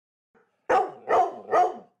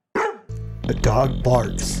A dog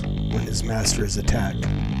barks when his master is attacked.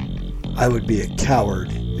 I would be a coward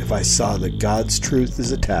if I saw that God's truth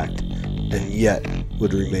is attacked and yet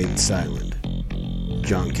would remain silent.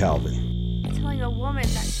 John Calvin. Telling a woman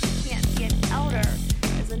that she can't be an elder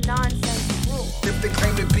is a nonsense rule. If they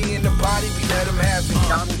claim to be in the body, we let them have it.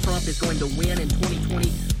 Donald Trump is going to win in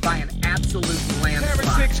 2020 by an absolute landslide.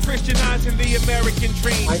 Heretics Christianizing the American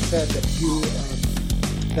dream. I said that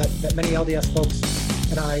that many LDS folks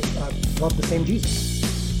and I love the same Jesus.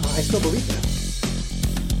 I still believe that.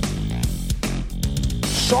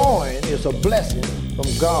 Sowing is a blessing from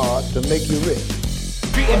God to make you rich.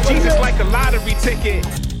 Beating Jesus like a lottery ticket.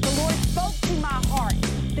 The Lord spoke to my heart.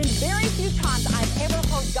 Been very few times I've ever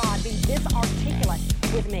heard God be this articulate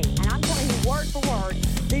with me. And I'm telling you word for word,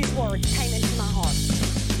 these words came into my heart.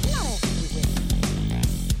 I'm not asking you with me.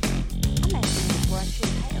 I'm asking you to brush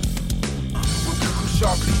your hair.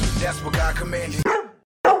 That's what God commanded.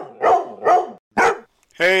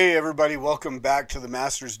 Hey everybody, welcome back to the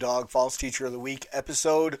Master's Dog False Teacher of the Week,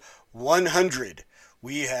 episode 100.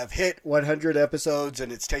 We have hit 100 episodes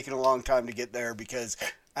and it's taken a long time to get there because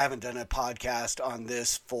I haven't done a podcast on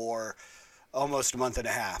this for almost a month and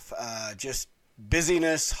a half. Just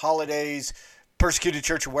busyness, holidays, Persecuted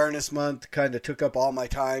Church Awareness Month kind of took up all my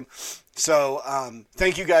time. So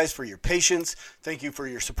thank you guys for your patience. Thank you for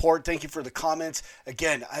your support. Thank you for the comments.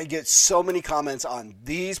 Again, I get so many comments on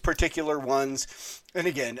these particular ones. And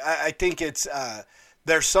again, I think it's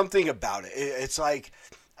there's something about it. It's like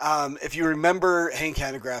if you remember Hank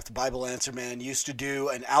Hanegraaff, the Bible Answer Man, used to do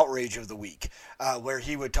an outrage of the week where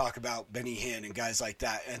he would talk about Benny Hinn and guys like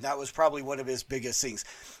that. And that was probably one of his biggest things.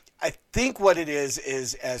 I think what it is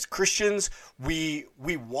as Christians, we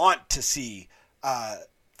want to see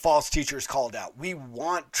false teachers called out. We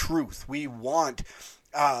want truth. We want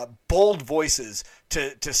bold voices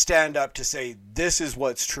to stand up to say, this is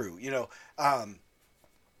what's true. You know,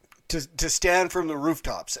 to stand from the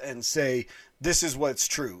rooftops and say, this is what's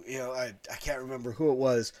true. You know, I can't remember who it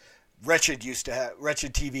was. Wretched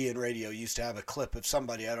TV and radio used to have a clip of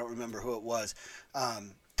somebody. I don't remember who it was.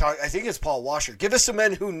 I think it's Paul Washer. Give us some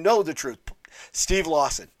men who know the truth. Steve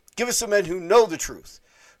Lawson. Give us some men who know the truth,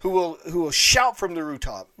 who will shout from the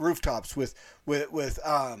rooftops with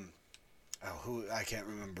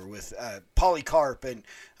Polycarp and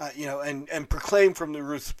and proclaim from the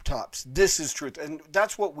rooftops. This is truth, and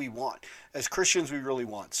that's what we want as Christians. We really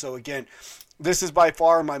want. So again, this is by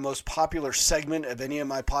far my most popular segment of any of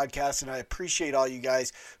my podcasts, and I appreciate all you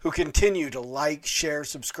guys who continue to like, share,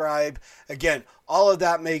 subscribe. Again, all of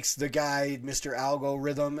that makes the guy Mr.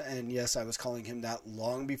 Algorithm, and yes, I was calling him that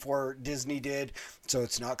long before Disney did, so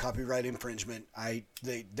it's not copyright infringement.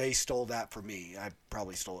 They stole that from me. I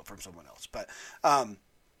probably stole it from someone else, but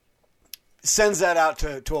sends that out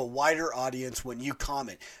to a wider audience when you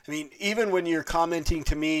comment. I mean, even when you're commenting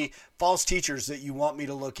to me, false teachers that you want me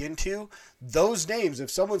to look into, those names, if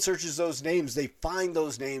someone searches those names, they find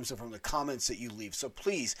those names from the comments that you leave. So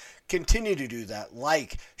please continue to do that.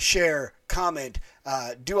 Like, share, comment,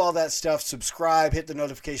 do all that stuff, subscribe, hit the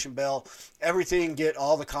notification bell, everything, get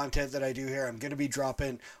all the content that I do here. I'm going to be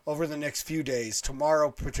dropping over the next few days, tomorrow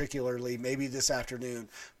particularly, maybe this afternoon,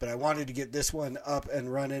 but I wanted to get this one up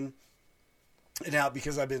and running and out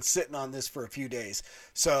because I've been sitting on this for a few days.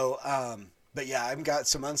 So, but yeah, I've got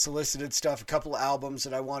some unsolicited stuff, a couple of albums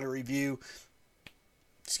that I want to review.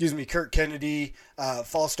 Kirk Kennedy,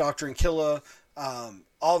 False Doctrine Killer,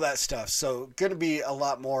 all that stuff. So going to be a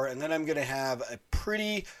lot more. And then I'm going to have a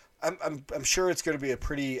pretty, I'm sure it's going to be a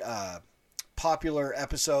pretty, popular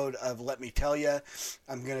episode of Let Me Tell Ya.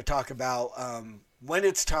 I'm going to talk about, when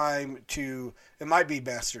it's time to, it might be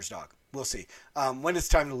Master's Dog. We'll see. When it's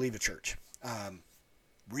time to leave a church.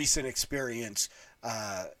 Recent experience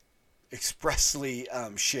expressly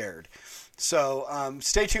shared. So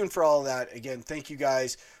stay tuned for all of that. Again, thank you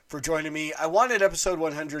guys for joining me. I wanted episode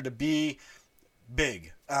 100 to be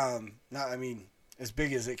big. As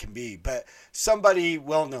big as it can be, but somebody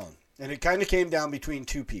well known. And it kind of came down between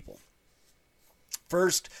two people.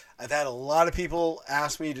 First, I've had a lot of people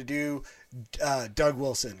ask me to do Doug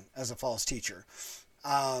Wilson as a false teacher.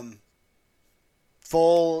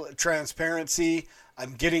 Full transparency,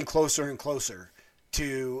 I'm getting closer and closer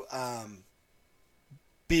to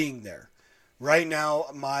being there. Right now,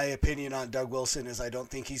 my opinion on Doug Wilson is I don't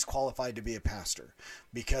think he's qualified to be a pastor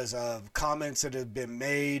because of comments that have been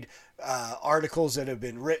made, articles that have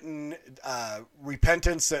been written,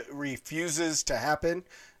 repentance that refuses to happen.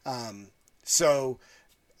 So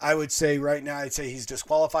I would say right now, I'd say he's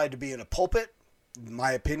disqualified to be in a pulpit, in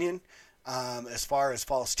my opinion. As far as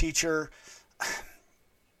false teacher,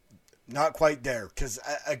 not quite there, because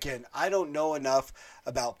again, I don't know enough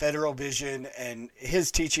about Federal Vision and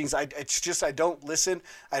his teachings. It's just I don't listen.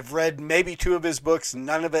 I've read maybe 2 of his books.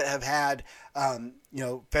 None of it have had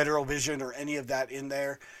Federal Vision or any of that in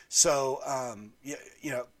there. So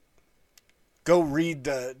go read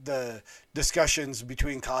the discussions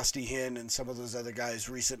between Costi Hinn and some of those other guys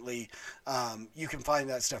recently. You can find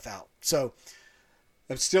that stuff out. So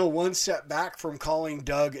I'm still one step back from calling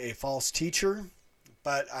Doug a false teacher,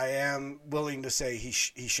 but I am willing to say he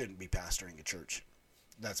shouldn't be pastoring a church.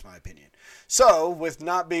 That's my opinion. So with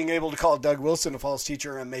not being able to call Doug Wilson a false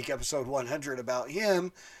teacher and make episode 100 about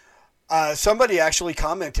him, somebody actually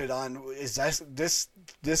commented on, is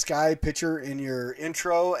this guy picture in your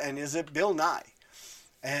intro, and is it Bill Nye?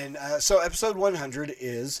 And so episode 100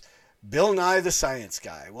 is Bill Nye the Science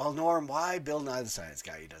Guy. Well, Norm, why Bill Nye the Science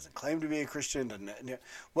Guy? He doesn't claim to be a Christian.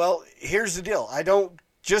 Well, here's the deal. I don't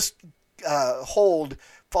just hold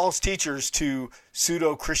false teachers to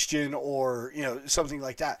pseudo-Christian or something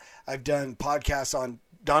like that. I've done podcasts on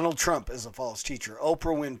Donald Trump as a false teacher,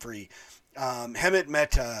 Oprah Winfrey, Hemant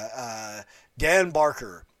Mehta, Dan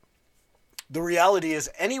Barker. The reality is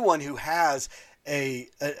anyone who has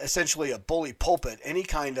essentially a bully pulpit, any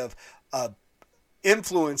kind of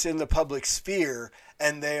influence in the public sphere,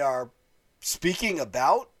 and they are speaking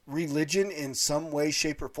about religion in some way,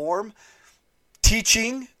 shape, or form,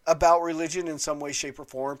 teaching about religion in some way, shape, or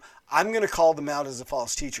form, I'm going to call them out as a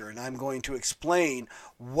false teacher, and I'm going to explain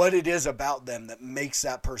what it is about them that makes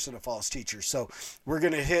that person a false teacher. So we're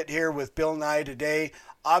going to hit here with Bill Nye today.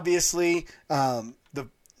 Obviously,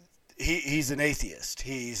 he's an atheist.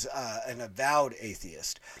 He's an avowed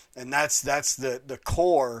atheist, and that's the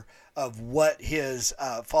core of what his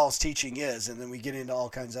false teaching is, and then we get into all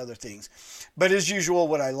kinds of other things. But as usual,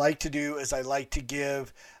 what I like to do is I like to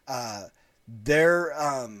give their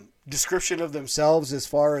description of themselves as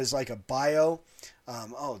far as like a bio.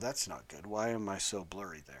 Oh, that's not good. Why am I so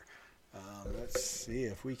blurry there? Let's see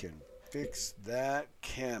if we can fix that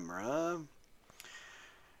camera.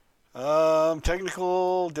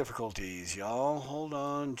 Technical difficulties, y'all. Hold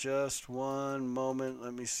on just one moment.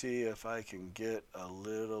 Let me see if I can get a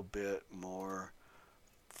little bit more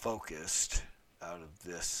focused out of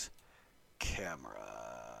this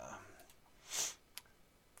camera.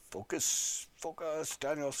 Focus,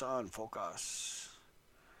 Daniel-san, focus.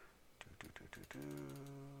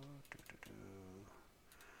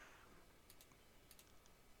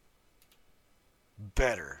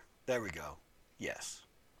 Better. There we go. Yes.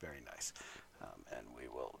 Very nice. And we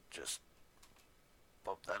will just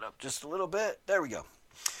bump that up just a little bit. There we go.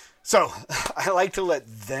 So I like to let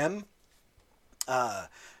them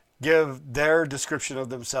give their description of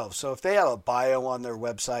themselves. So if they have a bio on their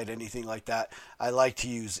website, anything like that, I like to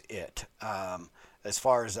use it as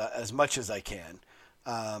far as much as I can.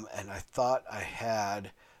 And I thought I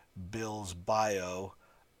had Bill's bio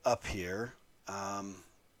up here.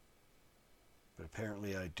 But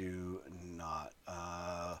apparently I do not.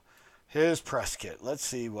 His press kit. Let's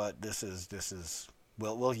see what this is.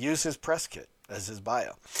 We'll use his press kit as his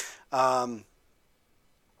bio.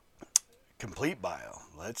 Complete bio.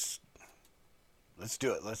 Let's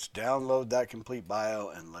do it. Let's download that complete bio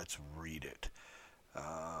and let's read it.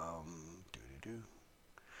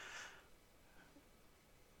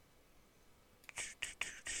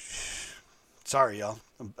 Sorry, y'all.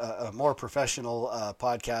 A more professional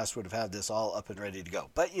podcast would have had this all up and ready to go.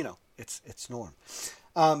 But, it's Norm.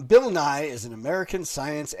 Bill Nye is an American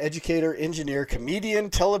science educator, engineer, comedian,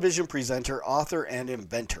 television presenter, author, and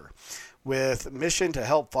inventor, with mission to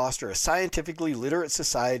help foster a scientifically literate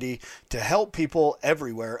society to help people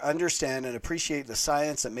everywhere understand and appreciate the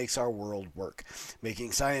science that makes our world work.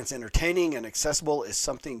 Making science entertaining and accessible is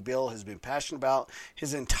something Bill has been passionate about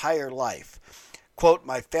his entire life. Quote,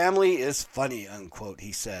 "My family is funny," unquote,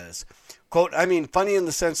 he says. Quote, "I mean funny in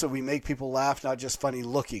the sense that we make people laugh, not just funny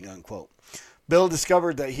looking," unquote. Bill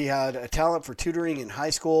discovered that he had a talent for tutoring in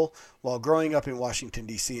high school. While growing up in Washington,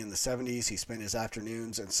 D.C. in the 70s, he spent his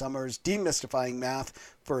afternoons and summers demystifying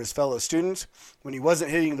math for his fellow students. When he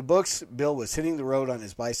wasn't hitting the books, Bill was hitting the road on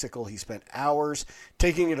his bicycle. He spent hours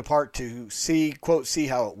taking it apart to see, quote, "see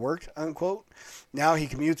how it worked," unquote. Now he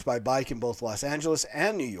commutes by bike in both Los Angeles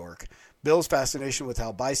and New York. Bill's fascination with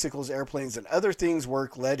how bicycles, airplanes, and other things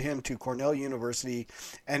work led him to Cornell University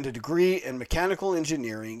and a degree in mechanical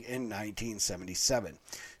engineering in 1977.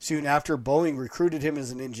 Soon after, Boeing recruited him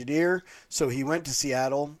as an engineer, so he went to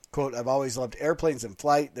Seattle. Quote, "I've always loved airplanes and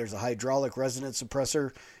flight. There's a hydraulic resonance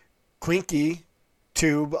suppressor, Quinky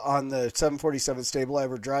tube on the 747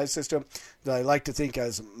 stabilizer drive system that I like to think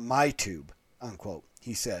as my tube," unquote.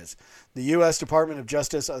 he says. The U.S. Department of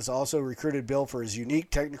Justice has also recruited Bill for his unique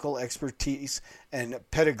technical expertise and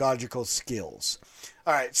pedagogical skills.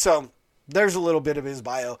 All right, so there's a little bit of his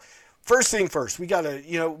bio. First thing first, we got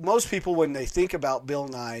to, most people when they think about Bill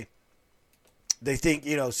Nye, they think,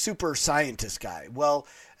 super scientist guy. Well,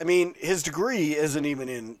 I mean, his degree isn't even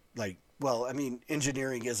in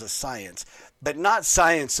engineering is a science, but not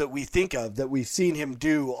science that we think of, that we've seen him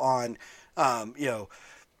do on,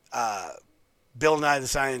 Bill Nye the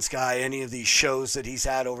Science Guy, any of these shows that he's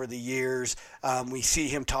had over the years. We see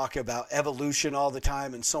him talk about evolution all the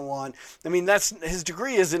time and so on. I mean, his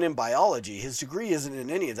degree isn't in biology. His degree isn't in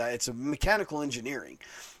any of that. It's a mechanical engineering.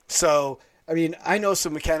 So, I mean, I know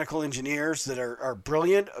some mechanical engineers that are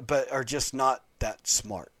brilliant, but are just not that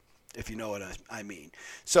smart, if you know what I mean.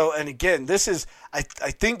 So, and again, I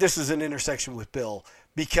think this is an intersection with Bill,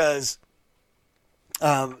 because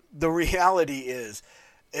the reality is,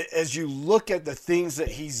 as you look at the things that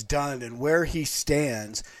he's done and where he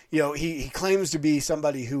stands, he claims to be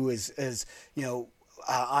somebody who is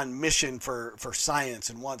on mission for science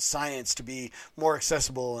and wants science to be more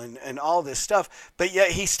accessible and all this stuff. But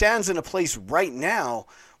yet he stands in a place right now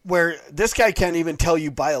where this guy can't even tell you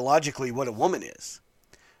biologically what a woman is,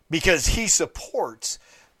 because he supports,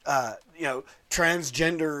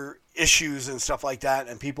 transgender issues and stuff like that,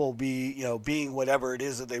 and people being whatever it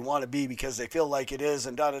is that they want to be because they feel like it is,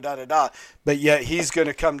 and da-da-da-da-da. But yet he's going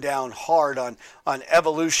to come down hard on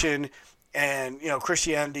evolution and,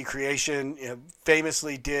 Christianity creation.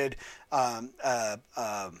 Famously did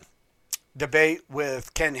debate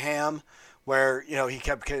with Ken Ham where, he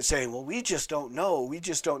kept saying, well, we just don't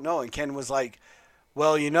know. And Ken was like,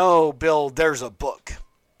 well, Bill, there's a book.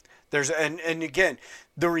 And again,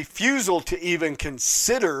 the refusal to even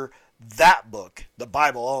consider that book, the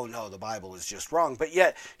Bible. Oh no, the Bible is just wrong. But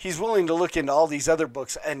yet he's willing to look into all these other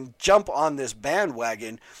books and jump on this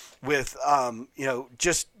bandwagon with,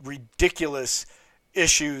 just ridiculous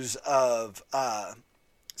issues of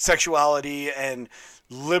sexuality and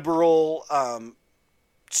liberal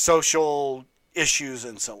social issues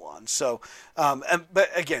and so on. So, but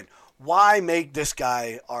again, why make this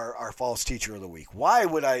guy our false teacher of the week? Why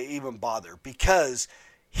would I even bother? Because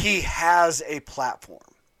he has a platform.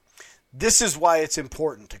 This is why it's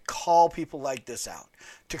important to call people like this out,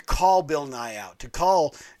 to call Bill Nye out, to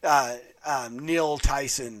call Neil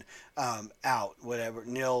Tyson out, whatever.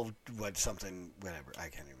 I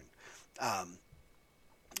can't even.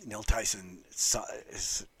 Neil Tyson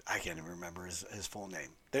I can't even remember his full name.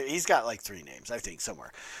 He's got like 3 names, I think,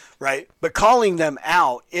 somewhere, right? But calling them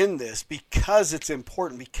out in this because it's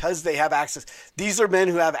important, because they have access. These are men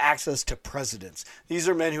who have access to presidents. These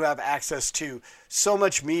are men who have access to so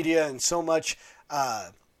much media and so much,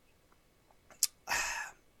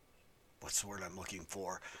 what's the word I'm looking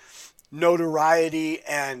for? Notoriety,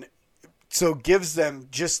 and so gives them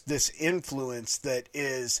just this influence that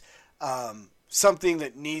is something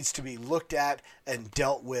that needs to be looked at and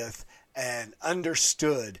dealt with and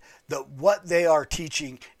understood, that what they are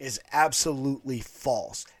teaching is absolutely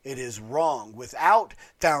false. It is wrong, without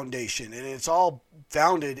foundation, and it's all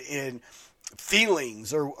founded in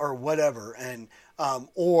feelings or whatever, and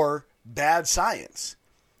or bad science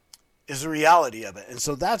is the reality of it. And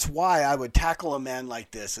so that's why I would tackle a man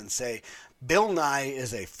like this and say Bill Nye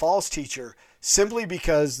is a false teacher, simply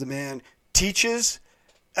because the man teaches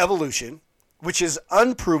evolution, which is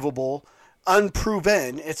unprovable,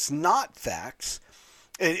 unproven. It's not facts.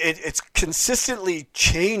 It's consistently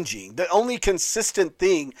changing. The only consistent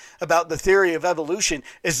thing about the theory of evolution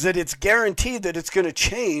is that it's guaranteed that it's going to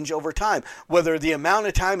change over time, whether the amount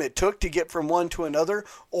of time it took to get from one to another,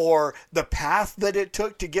 or the path that it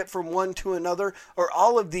took to get from one to another, or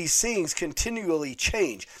all of these things continually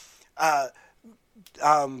change.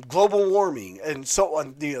 Global warming and so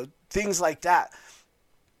on, things like that.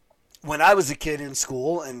 When I was a kid in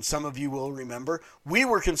school, and some of you will remember, we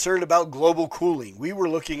were concerned about global cooling. We were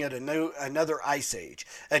looking at another ice age.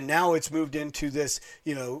 And now it's moved into this,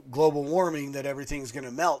 global warming, that everything's going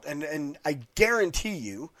to melt. And I guarantee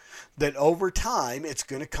you that over time, it's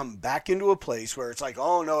going to come back into a place where it's like,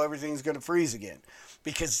 oh no, everything's going to freeze again.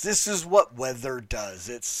 Because this is what weather does.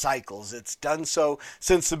 It cycles. It's done so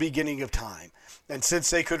since the beginning of time, and since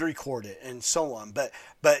they could record it and so on. But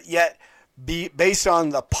yet, based on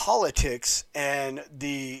the politics and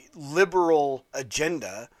the liberal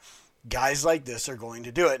agenda, guys like this are going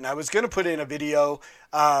to do it. And I was going to put in a video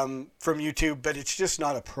from YouTube, but it's just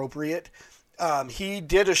not appropriate. He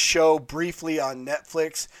did a show briefly on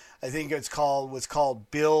Netflix. I think was called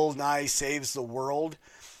Bill Nye Saves the World.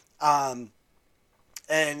 And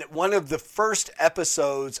one of the first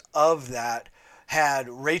episodes of that had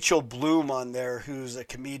Rachel Bloom on there, who's a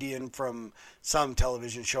comedian from some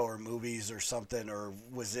television show or movies or something, or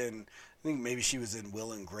was in, I think maybe she was in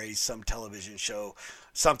Will and Grace, some television show,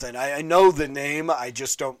 something. I know the name. I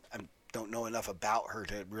just don't know enough about her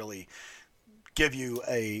to really give you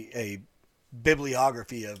a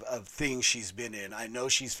bibliography of things she's been in. I know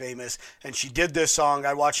she's famous, and she did this song.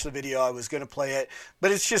 I watched the video. I was going to play it,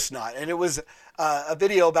 but it's just not. And it was a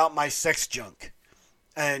video about my sex junk.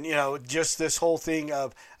 And, just this whole thing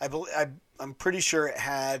of, I'm pretty sure it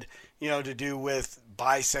had, to do with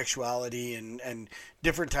bisexuality and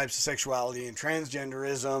different types of sexuality and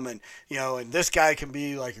transgenderism and, and this guy can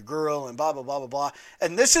be like a girl and blah, blah, blah, blah, blah.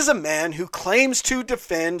 And this is a man who claims to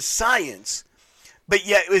defend science, but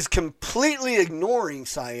yet is completely ignoring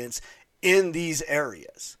science in these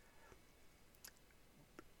areas.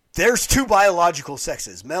 There's two biological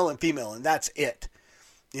sexes, male and female, and that's it.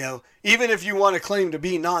 Even if you want to claim to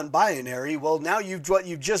be non-binary, well, now what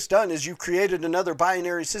you've just done is you've created another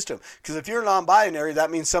binary system. Because if you're non-binary, that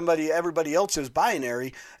means everybody else is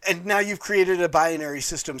binary, and now you've created a binary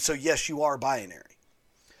system. So yes, you are binary,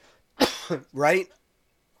 right?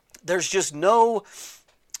 There's just no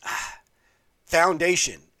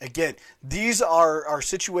foundation. Again, these are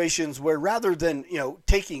situations where rather than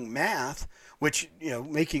taking math, which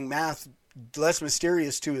making math less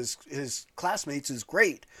mysterious to his classmates is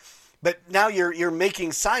great, but now you're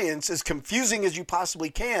making science as confusing as you possibly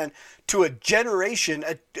can to a generation,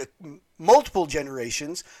 multiple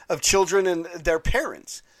generations of children and their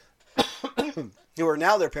parents who are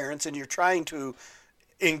now their parents, and you're trying to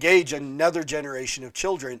engage another generation of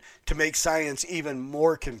children to make science even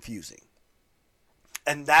more confusing.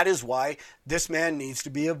 And that is why this man needs to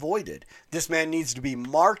be avoided. This man needs to be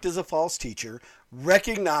marked as a false teacher,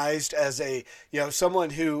 recognized as someone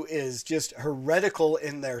who is just heretical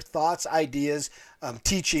in their thoughts, ideas,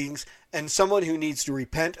 teachings, and someone who needs to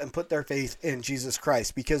repent and put their faith in Jesus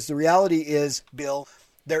Christ. Because the reality is, Bill,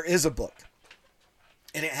 there is a book,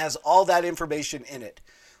 and it has all that information in it,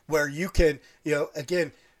 where you can,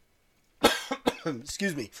 again,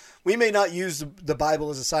 excuse me, we may not use the Bible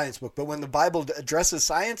as a science book, but when the Bible addresses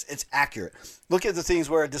science, it's accurate. Look at the things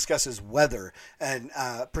where it discusses weather and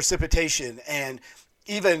precipitation and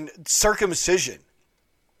even circumcision.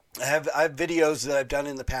 I have videos that I've done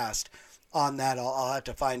in the past on that. I'll have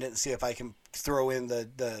to find it and see if I can throw in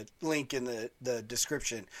the link in the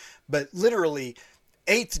description. But literally,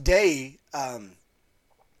 8th day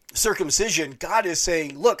circumcision, God is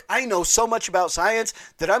saying, look, I know so much about science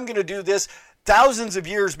that I'm going to do this thousands of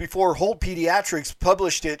years before Holt Pediatrics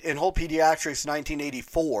published it in Holt Pediatrics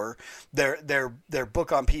 1984, their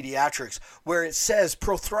book on pediatrics, where it says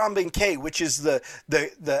prothrombin K, which is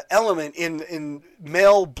the element in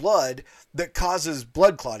male blood that causes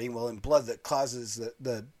blood clotting, in blood that causes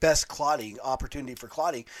the best clotting, opportunity for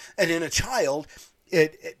clotting, and in a child,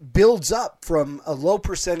 it builds up from a low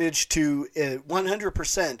percentage to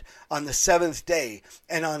 100% on the 7th day.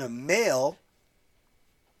 And on a male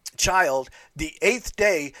child, the 8th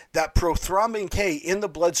day, that prothrombin K in the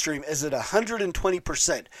bloodstream is at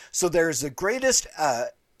 120%. So there's the greatest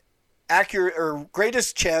accurate or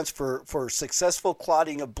greatest chance for successful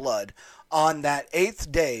clotting of blood on that 8th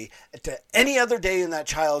day to any other day in that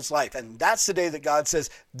child's life. And that's the day that God says,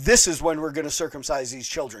 this is when we're going to circumcise these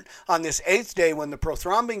children. On this 8th day, when the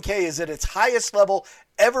prothrombin K is at its highest level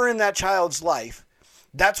ever in that child's life,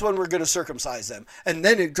 that's when we're going to circumcise them. And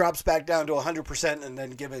then it drops back down to 100%, and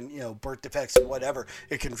then given, birth defects and whatever,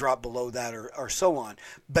 it can drop below that or so on.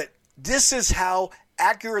 But this is how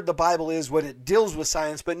accurate the Bible is when it deals with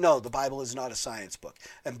science. But no, the Bible is not a science book.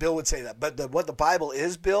 And Bill would say that. But what the Bible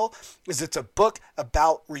is, Bill, is it's a book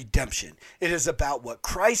about redemption. It is about what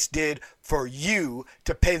Christ did for you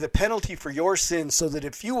to pay the penalty for your sins, so that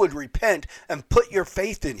if you would repent and put your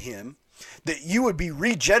faith in him, that you would be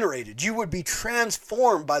regenerated. You would be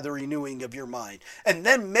transformed by the renewing of your mind. And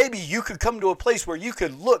then maybe you could come to a place where you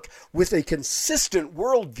could look with a consistent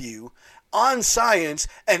worldview on science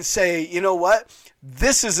and say, you know what?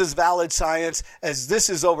 This is as valid science as this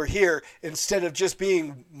is over here, instead of just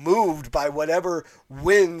being moved by whatever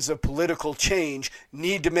winds of political change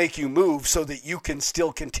need to make you move so that you can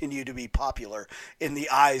still continue to be popular in the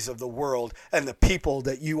eyes of the world and the people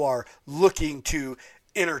that you are looking to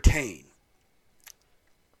entertain.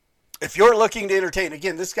 If you're looking to entertain,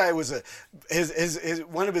 again, this guy was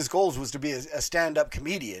one of his goals was to be a stand-up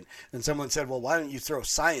comedian. And someone said, well, why don't you throw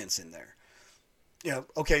science in there?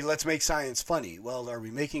 Okay, let's make science funny. Well, are we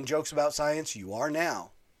making jokes about science? You are now.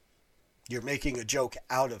 You're making a joke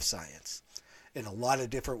out of science. in a lot of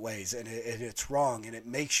different ways, and it's wrong, and it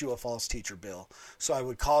makes you a false teacher, Bill. So I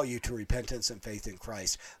would call you to repentance and faith in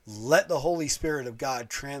Christ. Let the Holy Spirit of God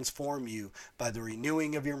transform you by the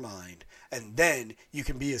renewing of your mind, and then you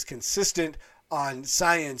can be as consistent on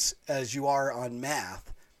science as you are on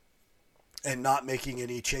math, and not making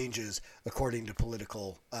any changes according to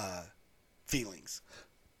political feelings.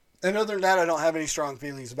 And other than that, I don't have any strong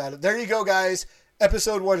feelings about it. There you go, guys.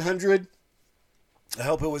 Episode 100. I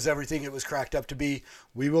hope it was everything it was cracked up to be.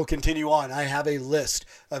 We will continue on. I have a list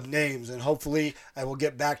of names, and hopefully I will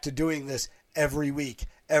get back to doing this every week.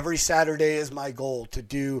 Every Saturday is my goal, to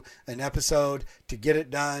do an episode, to get it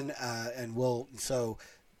done, so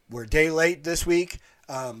we're a day late this week,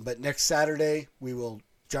 but next Saturday we will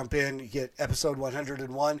jump in, get episode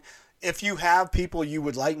 101. If you have people you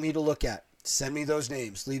would like me to look at, send me those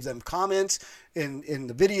names. Leave them comments in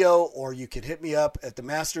the video, or you can hit me up at the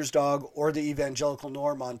Master's Dog or the Evangelical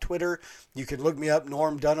Norm on Twitter. You can look me up,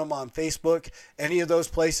 Norm Dunham, on Facebook. Any of those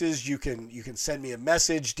places, you can send me a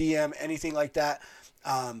message, DM, anything like that.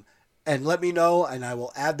 And let me know, and I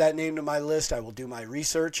will add that name to my list. I will do my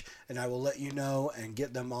research, and I will let you know and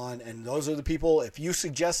get them on. And those are the people, if you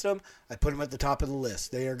suggest them, I put them at the top of the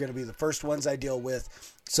list. They are going to be the first ones I deal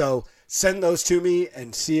with. So send those to me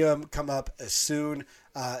and see them come up as soon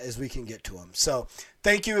as we can get to them. So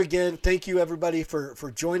thank you again. Thank you, everybody,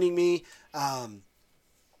 for joining me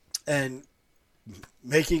and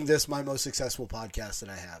making this my most successful podcast that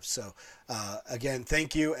I have. So again,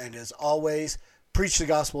 thank you. And as always, preach the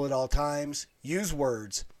gospel at all times. Use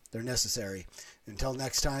words. They're necessary. Until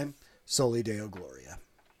next time, Soli Deo Gloria.